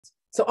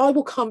So I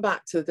will come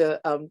back to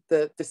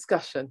the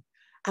discussion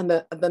and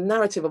the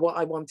narrative of what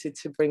I wanted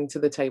to bring to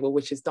the table,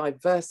 which is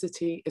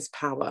diversity is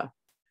power.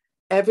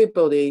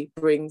 Everybody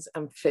brings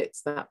and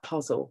fits that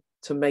puzzle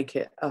to make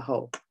it a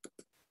whole.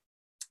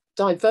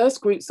 Diverse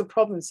groups of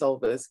problem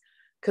solvers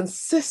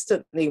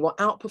consistently will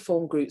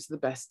outperform groups of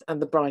the best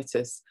and the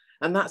brightest,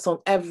 and that's on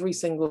every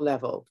single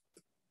level.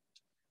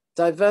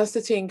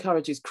 Diversity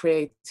encourages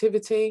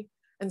creativity,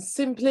 and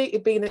simply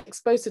being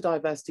exposed to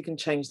diversity can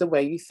change the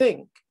way you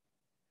think.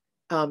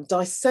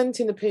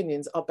 Dissenting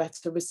opinions are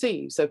better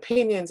received. So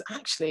opinions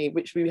actually,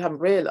 which we haven't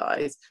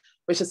realized,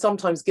 which are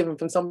sometimes given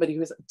from somebody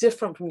who is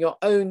different from your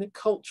own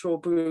cultural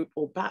group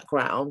or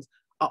background,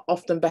 are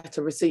often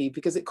better received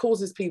because it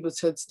causes people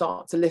to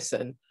start to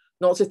listen,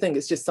 not to think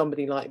it's just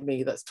somebody like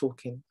me that's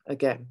talking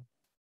again.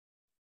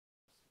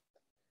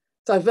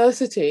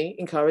 Diversity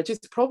encourages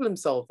problem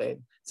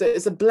solving. So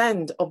it's a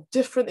blend of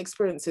different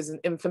experiences and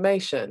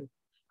information.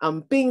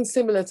 Being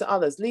similar to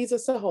others leads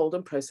us to hold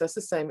and process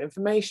the same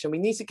information. We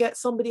need to get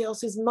somebody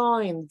else's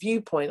mind,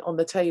 viewpoint on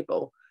the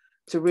table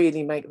to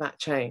really make that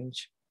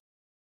change.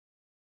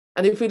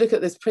 And if we look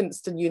at this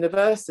Princeton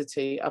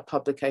University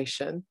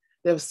publication,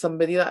 there was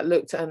somebody that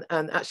looked and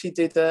actually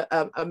did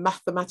a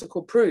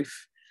mathematical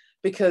proof,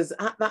 because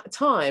at that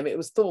time it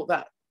was thought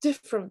that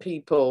different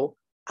people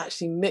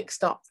actually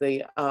mixed up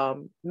the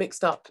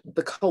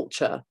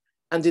culture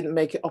and didn't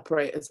make it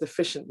operate as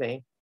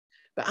efficiently.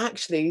 But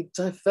actually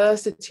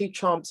diversity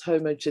trumps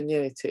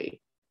homogeneity,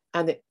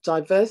 and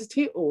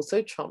diversity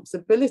also trumps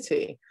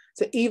ability.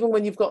 So even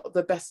when you've got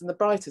the best and the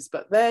brightest,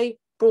 but they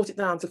brought it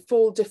down to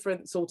 4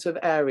 different sort of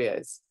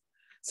areas.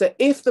 So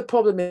if the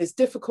problem is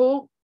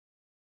difficult,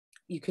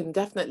 you can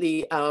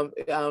definitely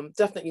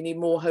need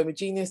more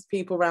homogeneous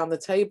people around the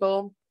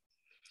table.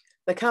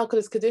 The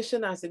calculus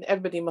condition, as in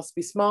everybody must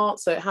be smart,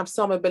 so have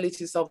some ability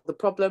to solve the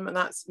problem, and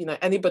that's, you know,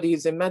 anybody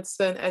who's in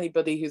medicine,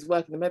 anybody who's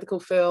working in the medical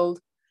field,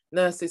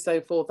 nurses, so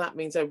forth. That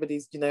means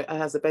everybody's, you know,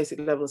 has a basic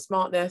level of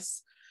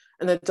smartness.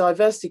 And the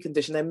diversity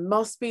condition, there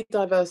must be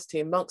diversity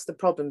amongst the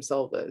problem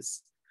solvers,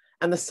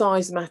 and the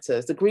size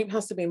matters. The group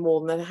has to be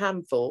more than a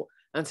handful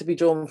and to be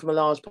drawn from a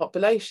large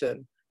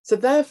population. So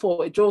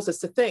therefore it draws us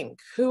to think,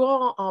 who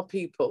are our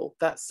people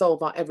that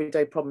solve our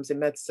everyday problems in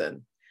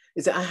medicine?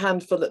 Is it a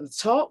handful at the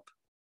top,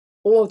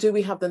 or do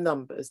we have the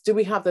numbers? Do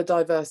we have the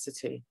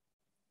diversity?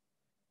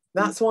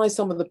 That's why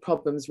some of the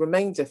problems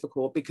remain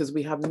difficult, because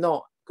we have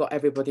not got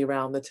everybody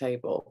around the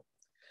table.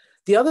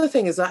 The other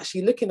thing is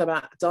actually looking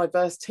about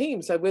diverse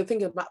teams. So we're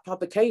thinking about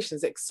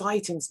publications,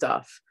 exciting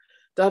stuff.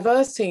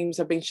 Diverse teams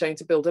have been shown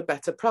to build a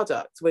better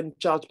product when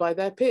judged by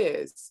their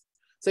peers.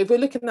 So if we're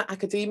looking at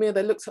academia,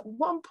 they looked at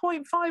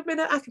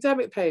 1.5-minute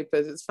academic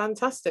papers. It's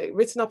fantastic,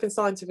 written up in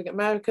Scientific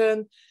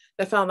American.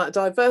 They found that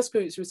diverse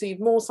groups received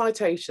more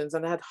citations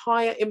and had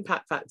higher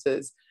impact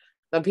factors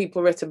than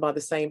people written by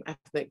the same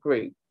ethnic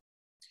group.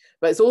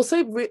 But it's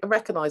also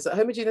recognised that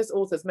homogeneous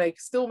authors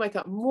still make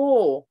up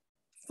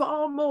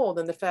far more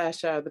than the fair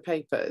share of the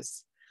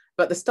papers.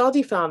 But the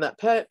study found that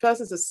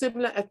persons of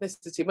similar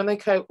ethnicity, when they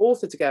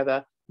co-author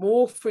together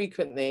more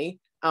frequently,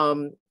 they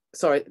co-author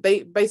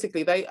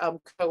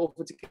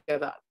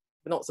together,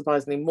 not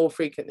surprisingly, more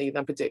frequently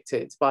than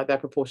predicted by their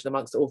proportion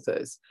amongst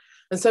authors.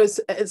 And so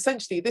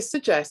essentially this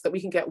suggests that we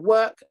can get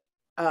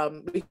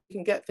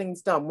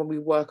things done when we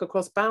work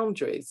across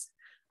boundaries.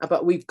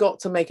 But we've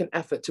got to make an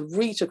effort to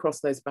reach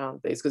across those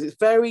boundaries, because it's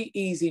very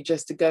easy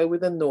just to go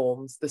with the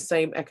norms, the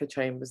same echo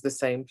chambers, the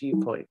same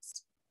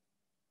viewpoints.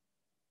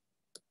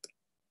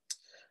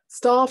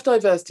 Staff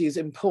diversity is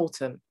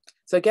important.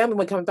 So again, when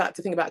we're coming back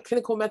to think about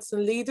clinical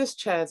medicine, leaders,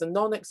 chairs, and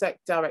non-exec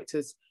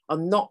directors are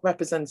not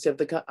representative of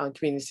the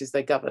communities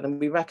they govern, and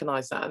we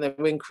recognise that, and then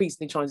we're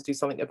increasingly trying to do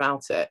something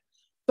about it.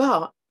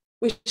 But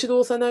we should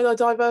also know that a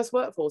diverse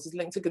workforce is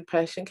linked to good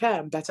patient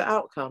care and better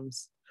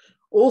outcomes.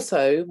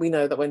 Also, we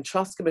know that when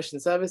trust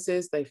commissioned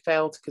services, they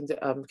fail to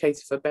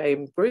cater for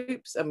BAME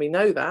groups, and we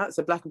know that,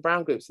 so black and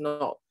brown groups are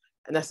not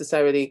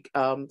necessarily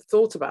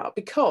thought about,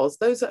 because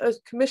those that are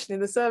commissioning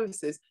the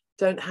services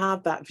don't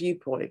have that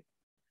viewpoint.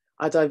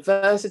 Our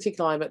diversity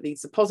climate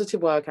leads to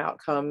positive work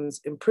outcomes,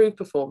 improved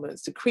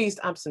performance, decreased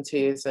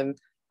absenteeism,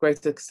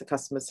 greater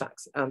customer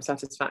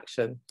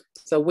satisfaction.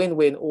 So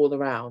win-win all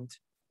around.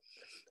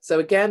 So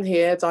again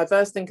here,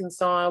 diverse thinking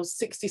styles,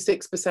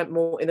 66%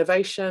 more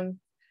innovation.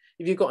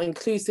 If you've got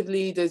inclusive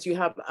leaders, you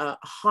have a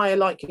higher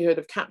likelihood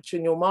of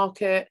capturing your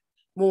market,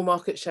 more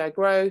market share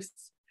growth,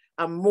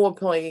 and more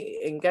employee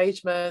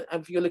engagement.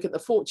 And if you look at the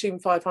Fortune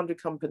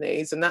 500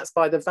 companies, and that's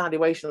by the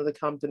valuation of the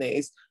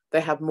companies, they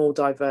have more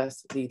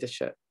diverse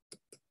leadership.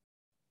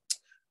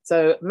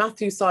 So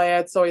Matthew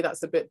Syed, sorry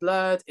that's a bit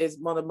blurred, is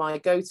one of my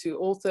go-to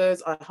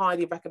authors. I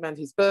highly recommend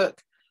his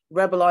book,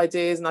 Rebel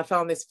Ideas, and I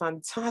found this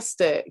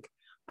fantastic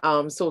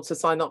sort of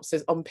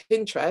synopsis on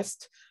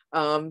Pinterest,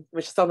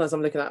 which sometimes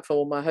I'm looking at for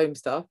all my home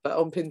stuff, but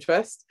on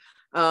Pinterest,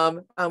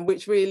 and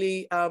which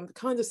really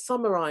kind of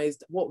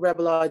summarized what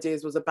Rebel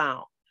Ideas was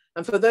about.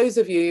 And for those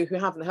of you who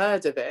haven't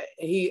heard of it,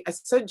 he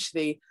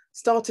essentially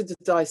started to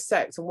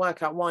dissect and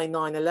work out why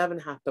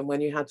 9/11 happened, when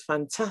you had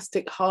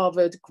fantastic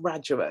Harvard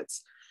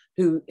graduates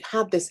who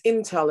had this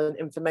intel and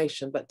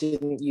information but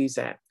didn't use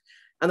it.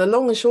 And the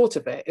long and short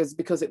of it is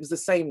because it was the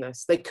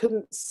sameness. They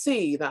couldn't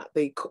see that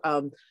the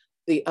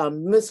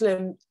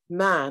Muslim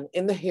man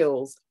in the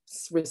hills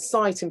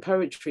reciting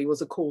poetry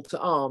was a call to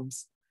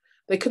arms.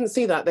 They couldn't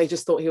see that. They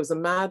just thought he was a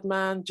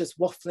madman just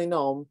waffling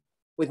on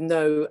with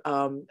no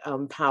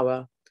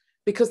power,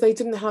 because they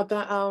didn't have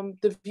that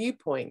the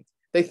viewpoint.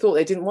 They thought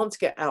they didn't want to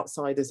get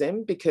outsiders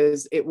in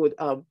because it would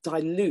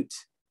dilute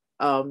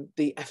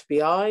the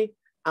FBI,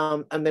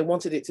 and they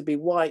wanted it to be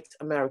white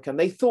American.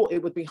 They thought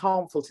it would be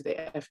harmful to the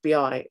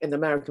FBI and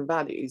American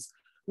values,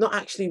 not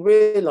actually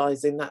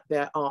realizing that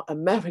there are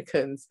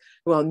Americans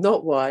who are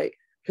not white,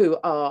 who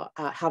are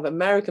have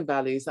American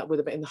values that would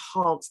have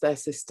enhanced their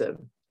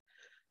system.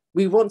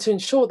 We want to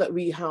ensure that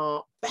we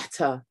are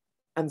better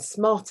and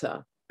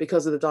smarter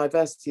because of the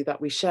diversity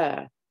that we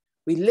share.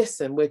 We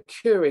listen, we're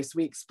curious,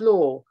 we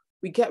explore,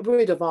 we get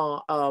rid of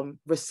our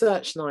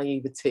research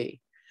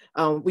naivety.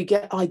 We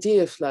get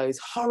idea flows,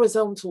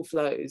 horizontal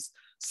flows,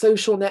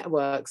 social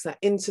networks that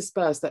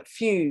intersperse, that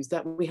fuse,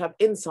 that we have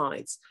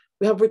insights.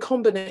 We have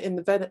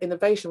recombinant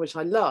innovation, which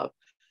I love,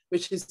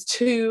 which is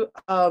two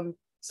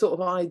sort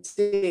of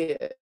ideas,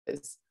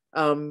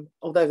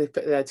 although they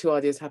put there two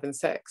ideas having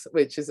sex,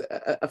 which is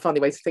a funny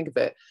way to think of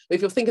it. But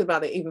if you're thinking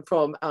about it, even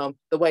from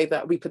the way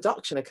that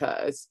reproduction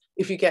occurs,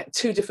 if you get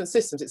two different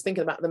systems, it's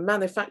thinking about the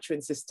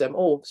manufacturing system,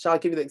 or shall I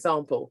give you the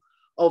example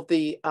of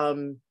the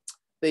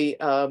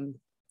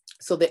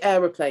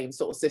aeroplane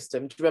sort of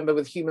system? Do you remember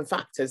with human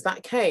factors?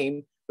 That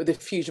came with the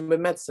fusion with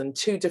medicine,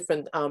 two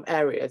different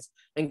areas,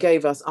 and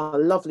gave us our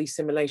lovely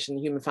simulation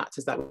human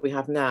factors that we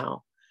have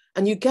now.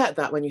 And you get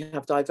that when you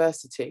have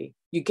diversity.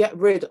 You get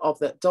rid of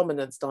that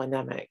dominance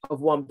dynamic of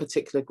one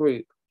particular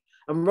group.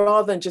 And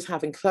rather than just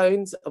having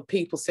clones of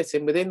people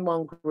sitting within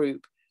one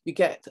group, you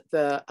get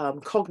the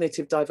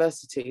cognitive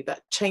diversity,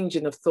 that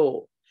changing of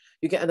thought.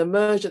 You get an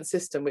emergent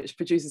system which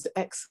produces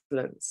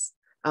excellence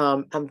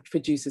and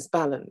produces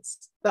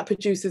balance. That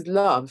produces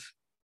love,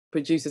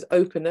 produces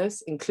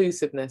openness,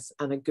 inclusiveness,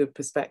 and a good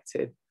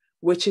perspective,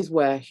 which is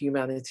where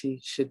humanity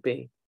should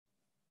be.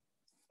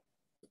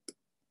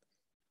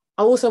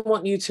 I also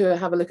want you to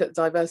have a look at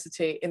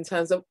diversity in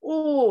terms of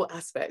all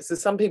aspects. So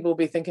some people will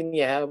be thinking,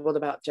 yeah, what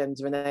about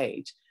gender and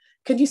age?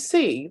 Can you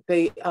see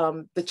the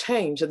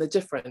change and the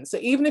difference? So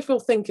even if you're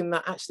thinking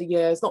that actually,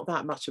 yeah, it's not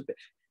that much of it,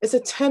 it's a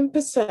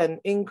 10%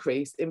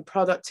 increase in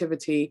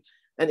productivity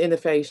and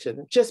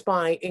innovation just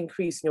by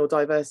increasing your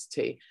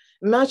diversity.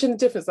 Imagine the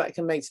difference that it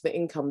can make to the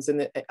incomes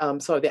and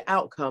the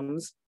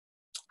outcomes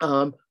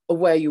of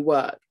where you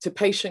work, to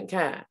patient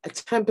care. A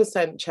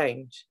 10%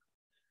 change.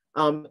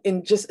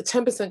 In just a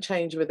 10%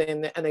 change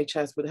within the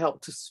NHS would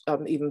help to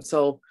even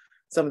solve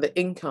some of the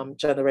income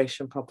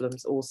generation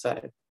problems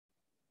also.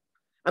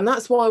 And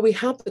that's why we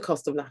had the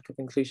cost of lack of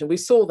inclusion. We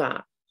saw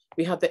that.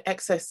 We had the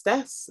excess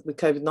deaths with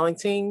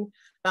COVID-19.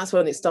 That's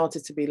when it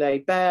started to be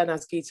laid bare. And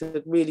as Geeta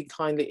had really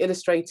kindly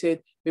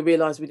illustrated, we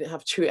realized we didn't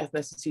have true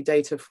ethnicity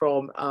data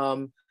from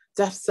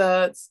death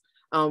certs.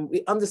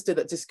 We understood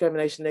that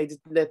discrimination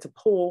led to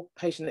poor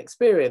patient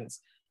experience,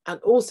 and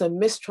also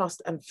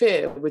mistrust and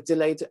fear with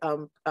delayed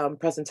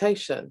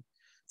presentation.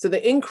 So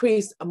the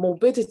increased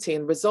morbidity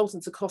and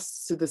resultant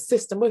costs to the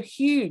system were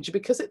huge,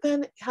 because it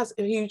then has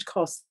a huge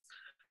cost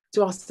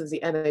to us as the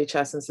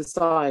NHS and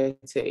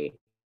society,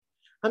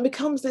 and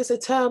becomes this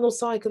eternal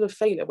cycle of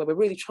failure where we're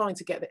really trying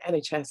to get the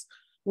NHS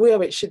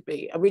where it should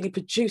be and really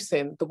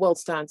producing the world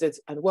standards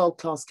and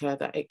world-class care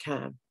that it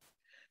can.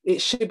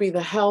 It should be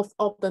the health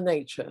of the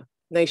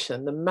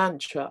nation, the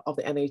mantra of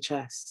the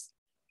NHS.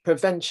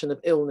 Prevention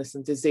of illness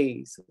and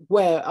disease.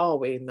 Where are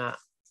we in that?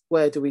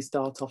 Where do we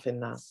start off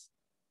in that?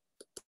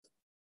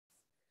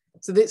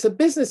 So it's a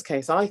business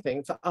case, I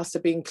think, for us to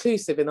be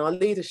inclusive in our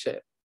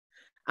leadership.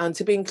 And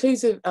to be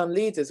inclusive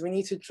leaders, we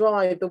need to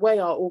drive the way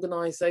our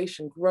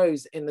organisation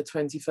grows in the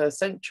 21st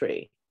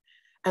century.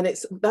 And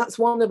that's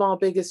one of our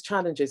biggest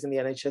challenges in the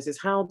NHS,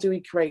 is how do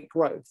we create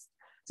growth,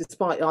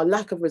 despite our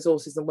lack of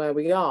resources and where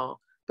we are.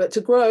 But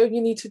to grow, you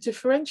need to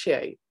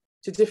differentiate.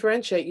 To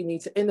differentiate, you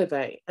need to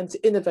innovate. And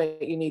to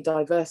innovate, you need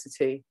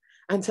diversity.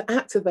 And to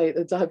activate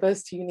the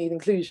diversity, you need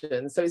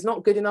inclusion. So it's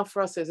not good enough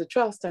for us as a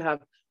trust to have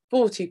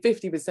 40,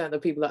 50%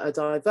 of people that are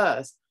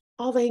diverse.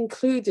 Are they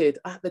included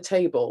at the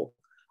table?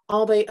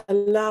 Are they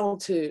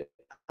allowed to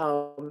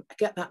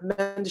get that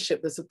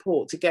mentorship, the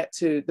support to get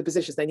to the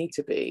positions they need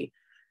to be?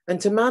 And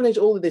to manage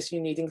all of this,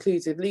 you need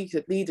inclusive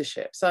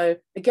leadership. So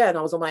again,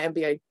 I was on my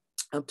MBA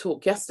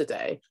talk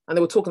yesterday, and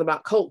they were talking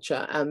about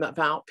culture and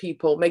about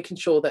people making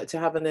sure that to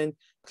have an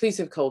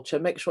inclusive culture,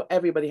 make sure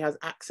everybody has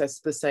access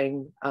to the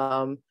same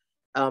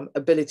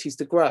abilities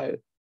to grow.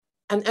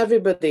 And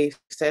everybody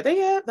said, oh,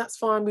 yeah, that's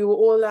fine. We were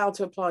all allowed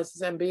to apply to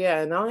this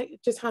MBA. And I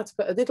just had to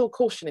put a little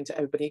caution into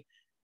everybody.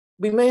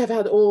 We may have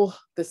had all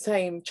the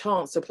same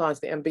chance to apply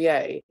to the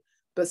MBA,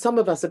 but some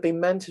of us have been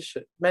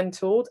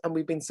mentored and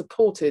we've been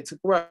supported to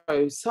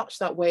grow such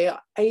that we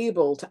are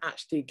able to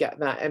actually get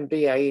that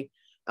MBA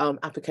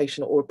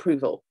application or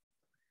approval.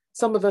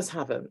 Some of us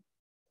haven't.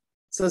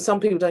 So some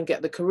people don't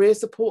get the career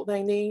support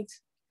they need.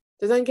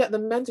 They don't get the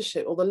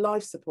mentorship or the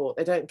life support.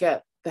 They don't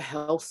get the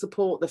health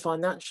support, the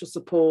financial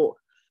support,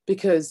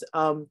 because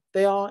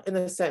they are, in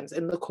a sense,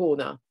 in the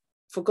corner,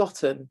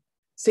 forgotten,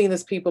 seen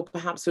as people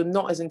perhaps who are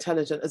not as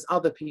intelligent as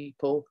other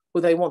people who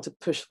they want to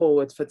push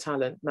forward for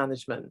talent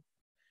management.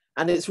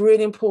 And it's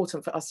really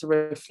important for us to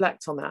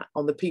reflect on that,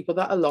 on the people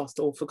that are lost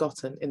or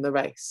forgotten in the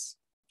race.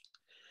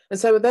 And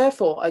so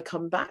therefore, I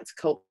come back to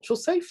cultural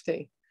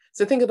safety.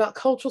 So think about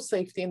cultural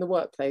safety in the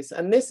workplace.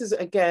 And this is,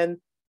 again,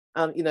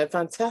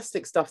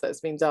 fantastic stuff that's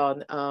been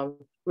done,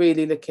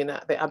 really looking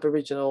at the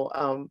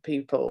Aboriginal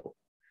people.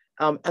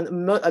 And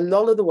a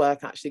lot of the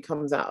work actually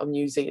comes out of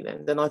New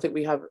Zealand. And I think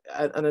we have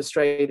an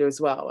Australia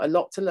as well, a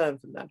lot to learn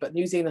from that. But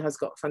New Zealand has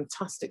got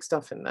fantastic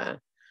stuff in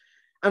there.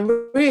 And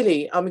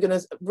really, I'm going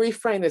to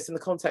reframe this in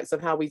the context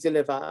of how we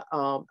deliver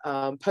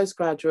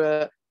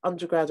postgraduate,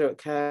 undergraduate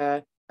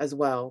care as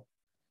well.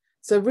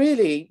 So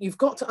really, you've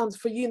got to,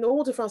 in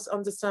order for us to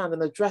understand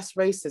and address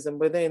racism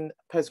within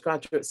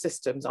postgraduate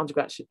systems,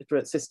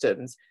 undergraduate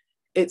systems,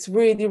 it's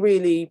really,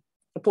 really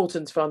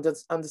important to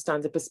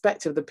understand the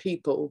perspective of the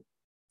people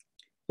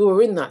who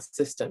are in that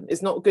system.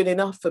 It's not good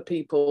enough for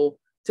people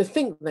to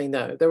think they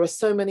know. There are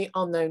so many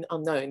unknown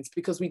unknowns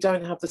because we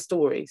don't have the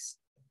stories.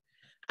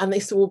 And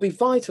this will be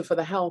vital for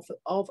the health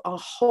of our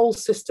whole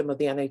system of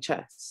the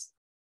NHS.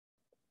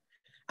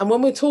 And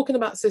when we're talking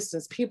about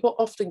systems, people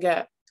often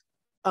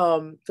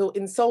feel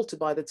insulted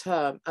by the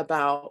term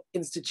about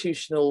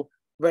institutional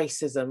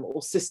racism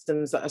or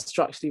systems that are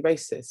structurally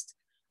racist.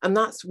 And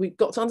we've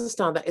got to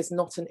understand that it's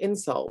not an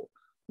insult.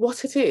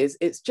 What it is,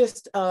 it's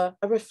just a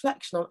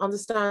reflection on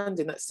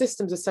understanding that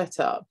systems are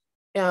set up,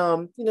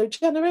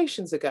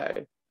 generations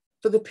ago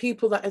for the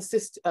people that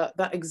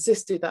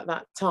existed at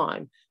that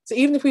time. So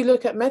even if we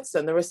look at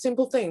medicine, there are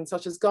simple things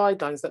such as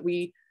guidelines that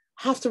we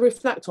have to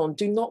reflect on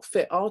do not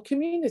fit our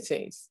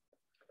communities.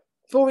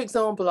 For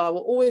example, I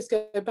will always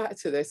go back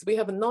to this. We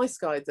have a nice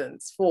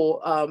guidance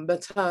for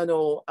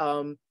maternal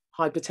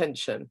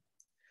hypertension.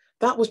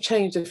 That was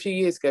changed a few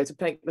years ago to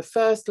make the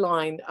first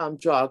line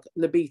drug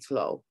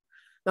labetalol.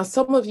 Now,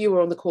 some of you who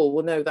are on the call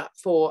will know that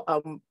for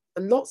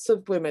lots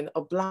of women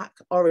of Black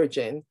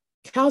origin,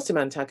 calcium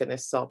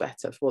antagonists are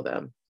better for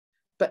them.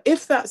 But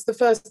if that's the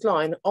first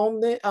line on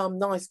the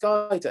NICE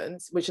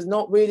guidance, which has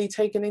not really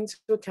taken into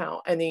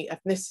account any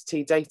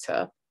ethnicity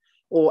data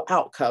or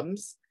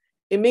outcomes,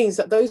 it means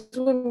that those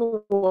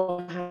women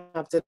will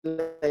have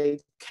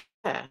delayed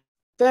care.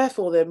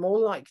 Therefore, they're more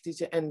likely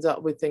to end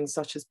up with things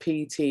such as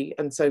PET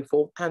and so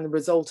forth, and the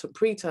resultant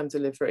preterm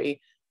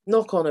delivery,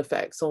 knock-on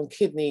effects on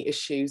kidney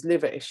issues,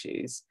 liver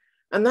issues.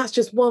 And that's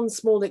just one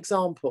small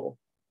example.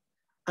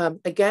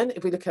 Again,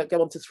 if we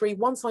go on to 3,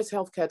 one-size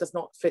healthcare does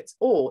not fit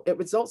all. It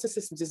results in a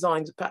system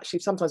designed actually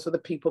sometimes for the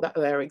people that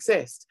there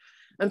exist.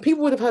 And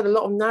people would have heard a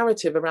lot of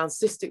narrative around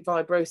cystic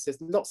fibrosis,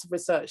 lots of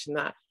research in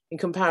that in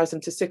comparison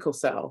to sickle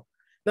cell.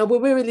 Now,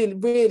 we're really,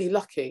 really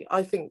lucky.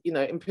 I think,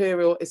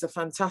 Imperial is a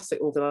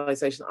fantastic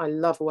organisation. I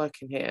love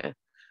working here.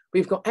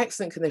 We've got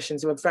excellent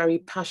clinicians who are very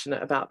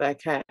passionate about their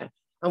care.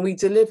 And we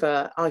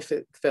deliver, I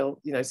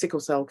feel, sickle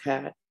cell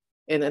care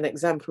in an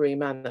exemplary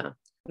manner.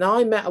 Now,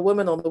 I met a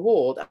woman on the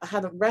ward I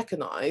hadn't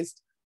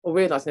recognised or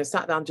realised,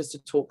 sat down just to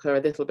talk to her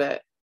a little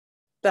bit,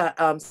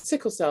 that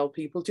sickle cell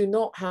people do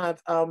not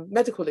have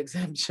medical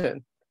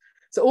exemption.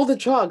 So all the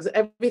drugs,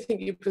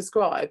 everything you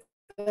prescribe,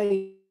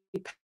 they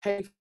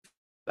pay for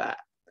that.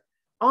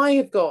 I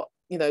have got,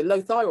 low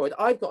thyroid,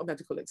 I've got a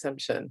medical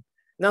exemption.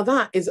 Now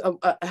that is a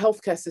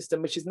healthcare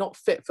system which is not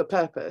fit for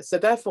purpose. So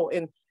therefore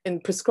in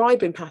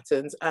prescribing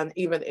patterns and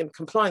even in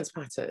compliance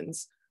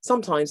patterns,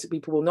 sometimes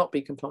people will not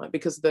be compliant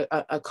because of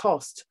the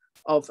cost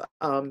of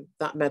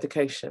that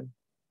medication.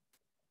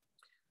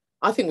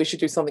 I think we should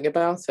do something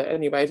about it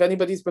anyway. If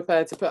anybody's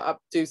prepared to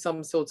do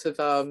some sort of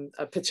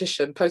a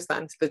petition, post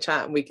that into the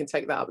chat and we can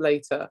take that up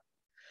later.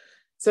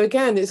 So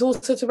again, it's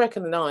also to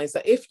recognise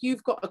that if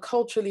you've got a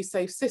culturally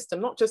safe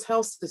system, not just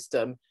health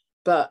system,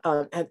 but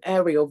an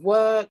area of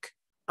work,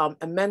 a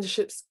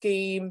mentorship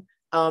scheme,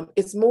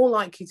 it's more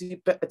likely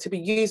to be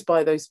used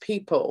by those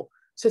people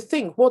to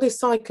think what is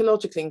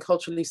psychologically and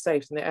culturally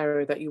safe in the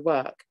area that you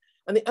work.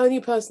 And the only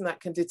person that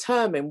can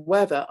determine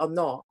whether or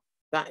not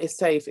that is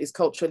safe, is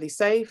culturally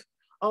safe,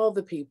 are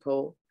the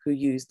people who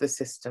use the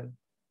system.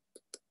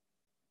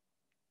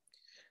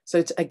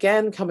 So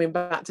again, coming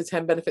back to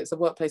 10 benefits of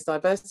workplace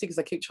diversity, because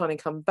I keep trying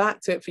to come back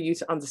to it for you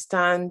to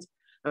understand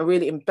and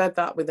really embed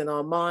that within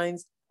our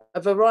minds, a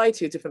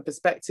variety of different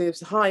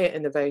perspectives, higher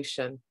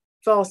innovation,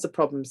 faster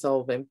problem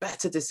solving,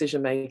 better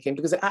decision making,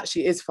 because it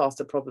actually is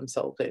faster problem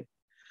solving.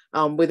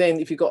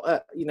 If you've got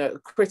a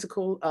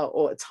critical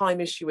or a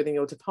time issue within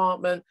your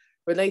department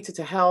related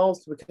to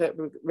health,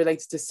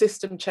 related to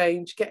system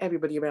change, get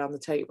everybody around the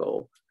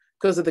table.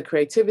 Because of the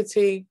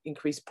creativity,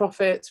 increased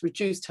profits,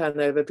 reduced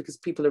turnover because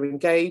people are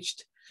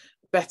engaged,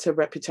 better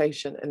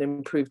reputation and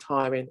improved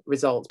hiring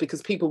results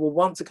because people will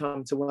want to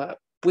come to work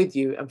with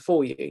you and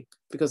for you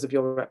because of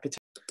your reputation.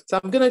 So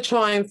I'm going to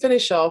try and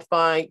finish off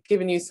by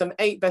giving you some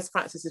 8 best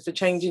practices for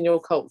changing your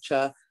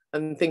culture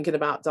and thinking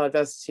about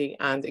diversity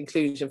and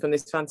inclusion from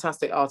this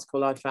fantastic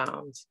article I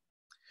found.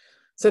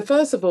 So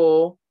first of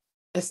all,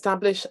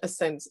 establish a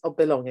sense of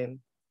belonging.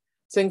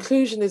 So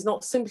inclusion is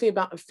not simply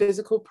about a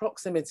physical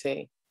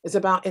proximity, it's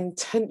about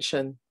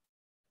intention.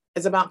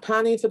 It's about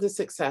planning for the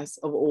success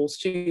of all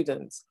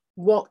students.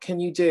 What can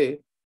you do?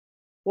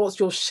 What's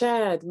your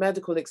shared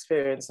medical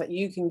experience that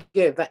you can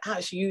give that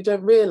actually you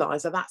don't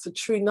realize that that's a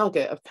true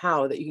nugget of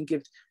power that you can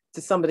give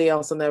to somebody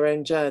else on their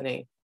own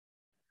journey?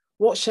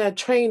 What shared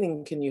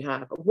training can you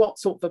have? What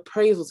sort of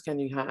appraisals can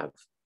you have?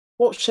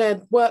 What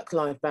shared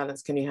work-life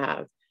balance can you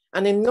have?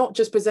 And in not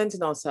just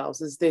presenting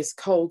ourselves as this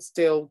cold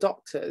steel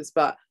doctors,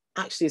 but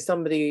actually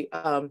somebody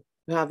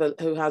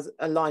who has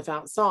a life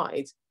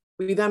outside,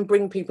 we then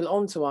bring people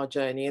onto our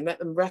journey and let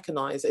them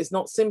recognize it's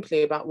not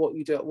simply about what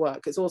you do at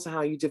work, it's also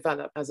how you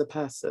develop as a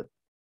person.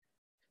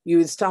 You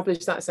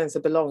establish that sense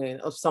of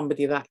belonging of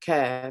somebody that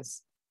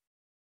cares.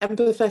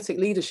 Empathetic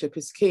leadership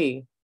is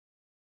key.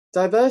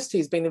 Diversity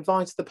has been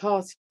invited to the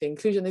party,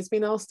 inclusion has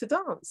been asked to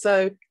dance.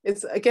 So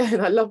it's, again,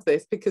 I love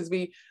this because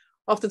we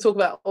often talk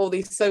about all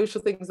these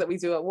social things that we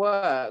do at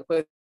work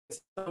where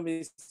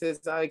somebody says,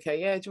 okay,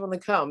 yeah, do you want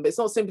to come? But it's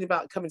not simply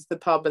about coming to the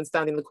pub and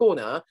standing in the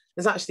corner.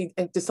 It's actually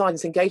deciding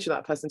to engage with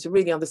that person to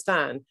really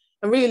understand.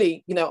 And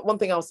really, you know, one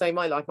thing I'll say in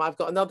my life, I've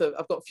got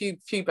a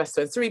few best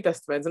friends, 3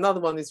 best friends.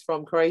 Another one is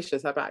from Croatia,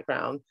 is her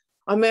background.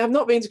 I may have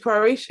not been to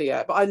Croatia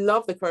yet, but I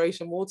love the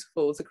Croatian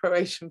waterfalls, the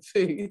Croatian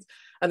food,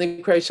 and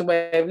the Croatian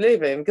way of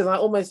living because I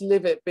almost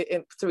live it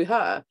through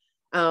her.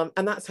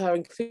 And that's her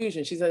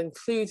inclusion. She's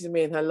included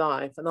me in her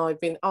life, and I've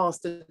been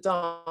asked to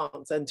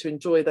dance and to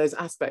enjoy those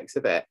aspects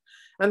of it.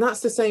 And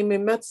that's the same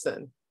in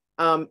medicine.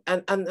 And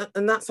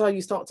that's how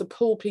you start to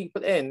pull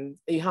people in.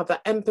 You have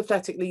that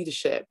empathetic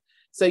leadership.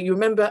 So you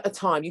remember a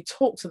time, you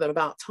talk to them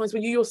about times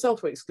when you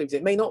yourself were excluded.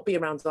 It may not be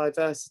around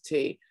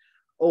diversity,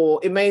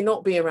 or it may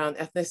not be around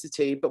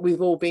ethnicity, but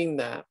we've all been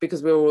there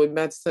because we're all in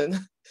medicine.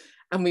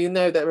 And we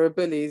know that there are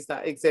bullies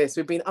that exist.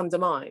 We've been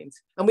undermined.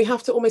 And we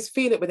have to almost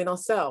feel it within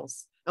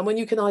ourselves. And when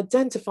you can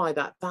identify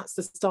that, that's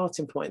the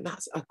starting point.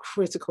 That's a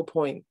critical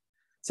point.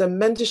 So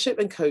mentorship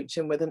and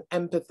coaching with an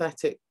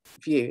empathetic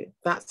view,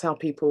 that's how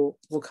people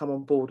will come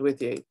on board with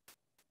you.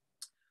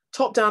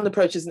 Top-down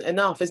approach isn't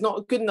enough. It's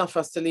not good enough for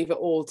us to leave it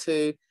all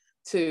to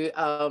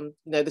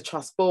the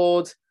trust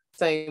board,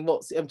 saying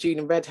what's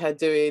Julian Redhead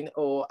doing,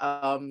 or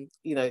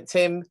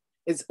Tim.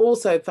 It's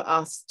also for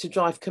us to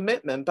drive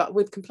commitment, but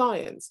with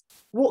compliance.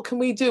 What can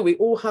we do? We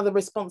all have a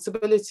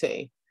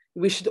responsibility.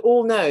 We should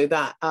all know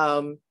that,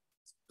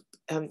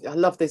 I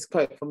love this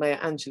quote from Maya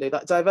Angelou,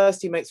 that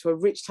diversity makes for a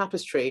rich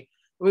tapestry.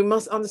 We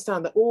must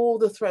understand that all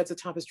the threads of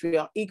tapestry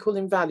are equal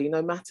in value,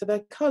 no matter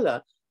their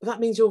colour. But that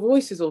means your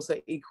voice is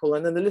also equal,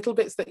 and then the little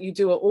bits that you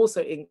do are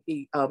also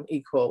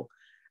equal.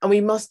 And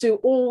we must do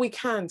all we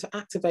can to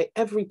activate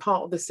every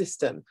part of the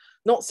system,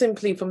 not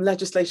simply from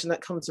legislation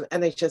that comes from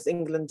NHS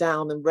England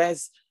down and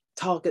RES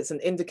targets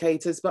and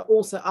indicators, but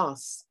also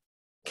us.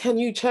 Can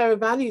you chair a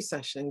value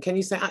session? Can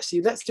you say,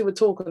 actually, let's do a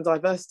talk on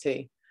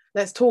diversity.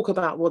 Let's talk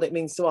about what it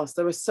means to us.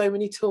 There are so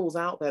many tools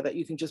out there that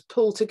you can just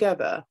pull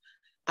together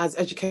as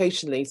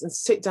education leads and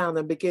sit down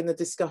and begin a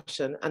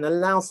discussion and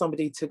allow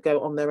somebody to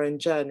go on their own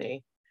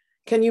journey.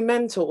 Can you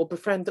mentor or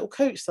befriend or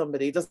coach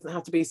somebody? It doesn't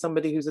have to be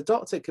somebody who's a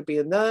doctor. It could be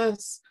a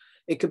nurse.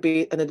 It could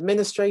be an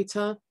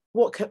administrator.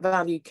 What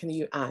value can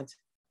you add?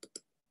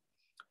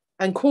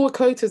 And core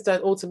quotas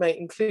don't automate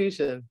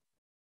inclusion.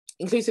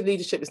 Inclusive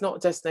leadership is not a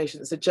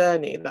destination, it's a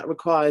journey that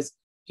requires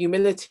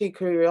humility,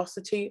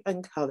 curiosity,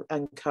 and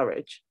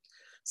courage.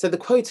 So the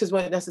quotas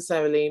won't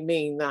necessarily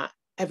mean that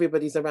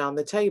everybody's around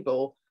the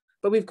table,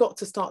 but we've got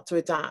to start to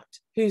adapt.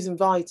 Who's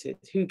invited?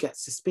 Who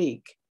gets to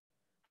speak?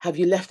 Have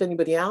you left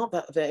anybody out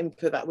that their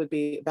input that would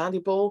be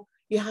valuable?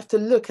 You have to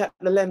look at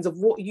the lens of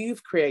what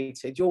you've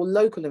created, your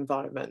local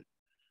environment.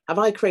 Have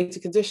I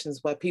created conditions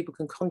where people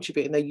can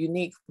contribute in a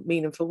unique,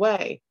 meaningful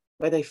way,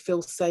 where they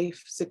feel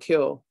safe,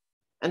 secure?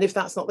 And if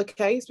that's not the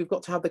case, we've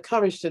got to have the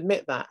courage to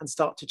admit that and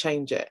start to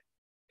change it.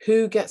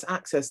 Who gets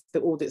access to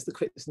the audits, the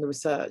quizzes, and the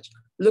research?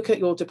 Look at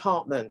your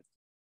department.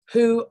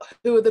 Who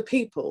are the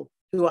people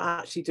who are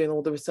actually doing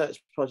all the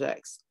research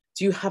projects?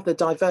 Do you have the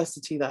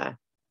diversity there?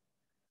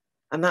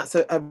 And that's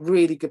a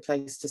really good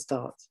place to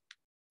start.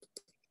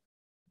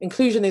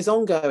 Inclusion is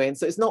ongoing,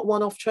 so it's not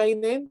one-off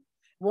training.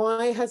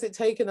 Why has it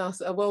taken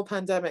us a world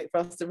pandemic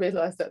for us to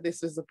realise that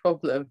this was a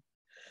problem?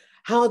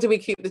 How do we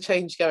keep the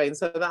change going?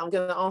 So that I'm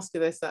going to ask you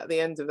this at the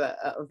end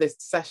of this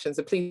session,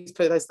 so please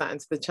put that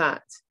into the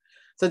chat.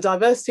 So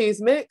diversity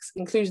is mix,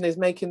 inclusion is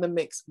making the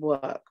mix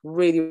work.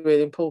 Really,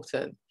 really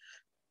important.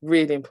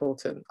 Really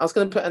important. I was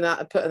going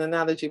to put an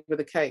analogy with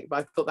a cake, but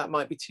I thought that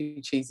might be too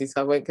cheesy,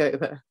 so I won't go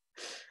there.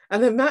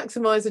 And then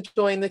maximize the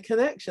joy in the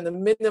connection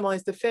and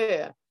minimize the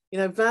fear. You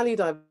know, value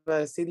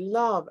diversity,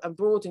 love and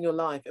broaden your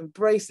life,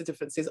 embrace the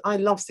differences. I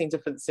love seeing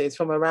differences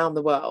from around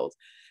the world.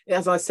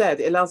 As I said,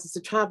 it allows us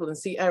to travel and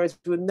see areas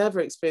we would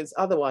never experience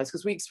otherwise,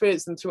 because we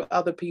experience them through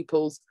other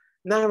people's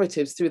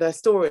narratives, through their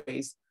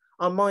stories.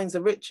 Our minds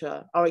are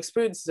richer, our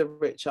experiences are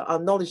richer, our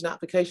knowledge and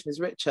application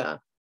is richer.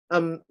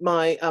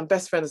 My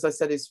best friend, as I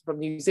said, is from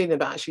New Zealand,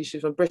 but actually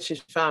she's from a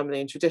British family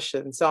and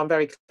tradition. So I'm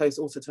very close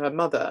also to her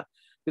mother.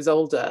 who's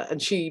older,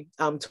 and she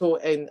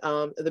taught in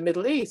the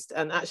Middle East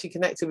and actually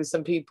connected with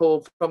some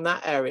people from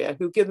that area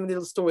who give them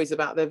little stories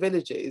about their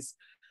villages.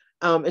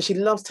 And she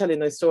loves telling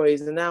those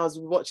stories. And now I was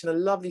watching a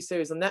lovely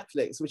series on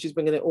Netflix, which is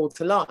bringing it all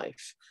to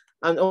life.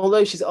 And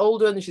although she's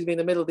older and she's been in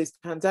the middle of this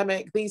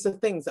pandemic, these are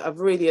things that have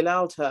really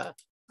allowed her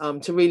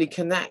to really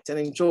connect and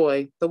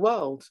enjoy the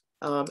world.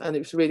 And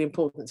it's really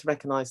important to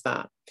recognize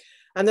that.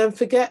 And then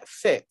forget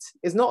fit.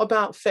 It's not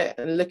about fit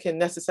and looking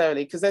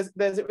necessarily, because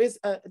there is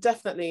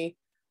definitely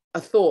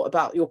a thought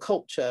about your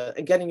culture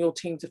and getting your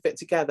team to fit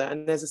together.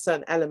 And there's a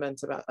certain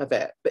element of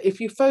it. But if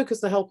you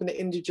focus on helping the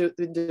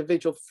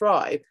individual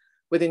thrive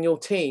within your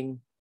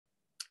team,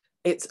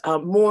 it's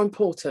more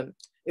important.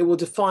 It will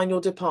define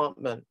your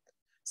department.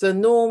 So the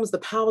norms, the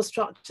power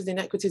structures,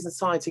 inequities in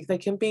society, they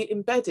can be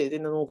embedded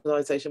in an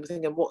organization. We're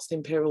thinking, what's the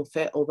imperial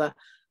fit, or the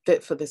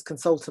fit for this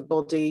consultant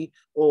body,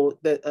 or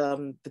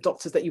the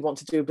doctors that you want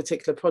to do a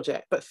particular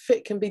project. But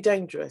fit can be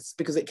dangerous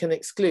because it can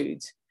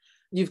exclude.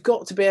 You've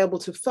got to be able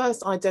to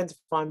first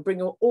identify and bring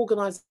your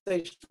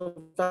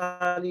organizational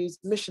values,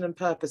 mission and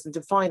purpose, and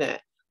define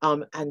it,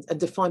 and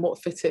define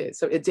what fit is.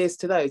 So it adheres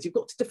to those. You've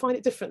got to define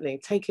it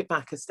differently, take it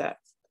back a step,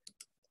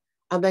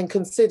 and then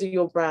consider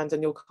your brand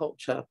and your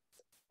culture.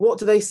 What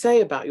do they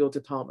say about your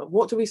department?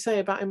 What do we say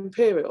about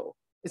Imperial?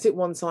 Is it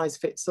one size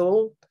fits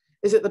all?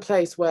 Is it the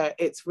place where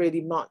it's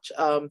really much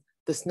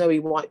the snowy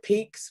white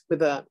peaks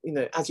with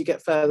as you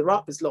get further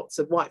up, there's lots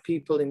of white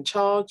people in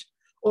charge?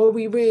 Or are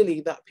we really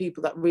that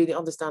people that really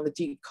understand the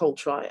deep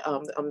culture?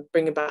 I'm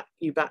bringing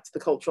you back to the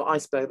cultural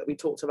iceberg that we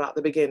talked about at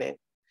the beginning.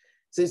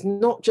 So it's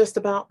not just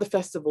about the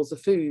festivals, the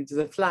foods,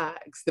 the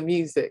flags, the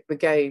music, the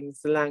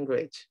games, the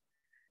language.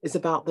 It's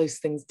about those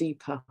things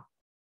deeper.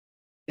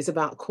 It's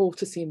about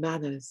courtesy,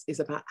 manners. It's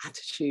about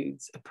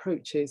attitudes,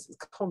 approaches,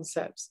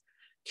 concepts,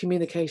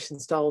 communication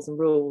styles and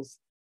rules.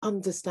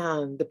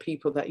 Understand the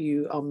people that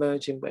you are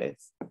merging with.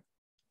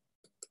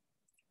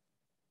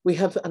 We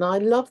have, and I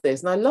love this,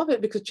 and I love it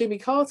because Jimmy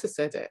Carter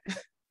said it.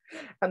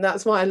 And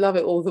that's why I love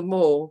it all the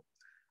more.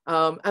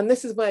 And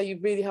this is where you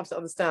really have to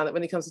understand that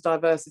when it comes to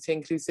diversity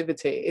and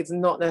inclusivity, it's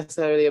not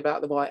necessarily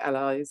about the white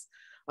allies,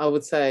 I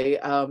would say.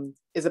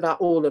 It's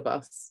about all of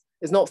us.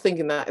 It's not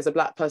thinking that as a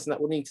Black person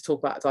that will need to talk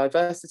about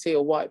diversity,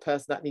 or white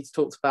person that needs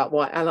to talk about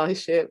white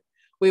allyship.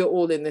 We are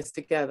all in this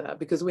together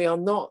because we are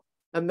not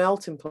a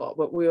melting pot,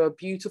 but we are a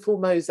beautiful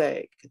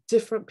mosaic,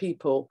 different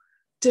people,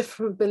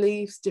 different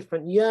beliefs,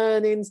 different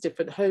yearnings,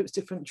 different hopes,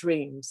 different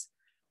dreams.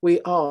 We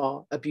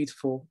are a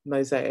beautiful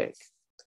mosaic.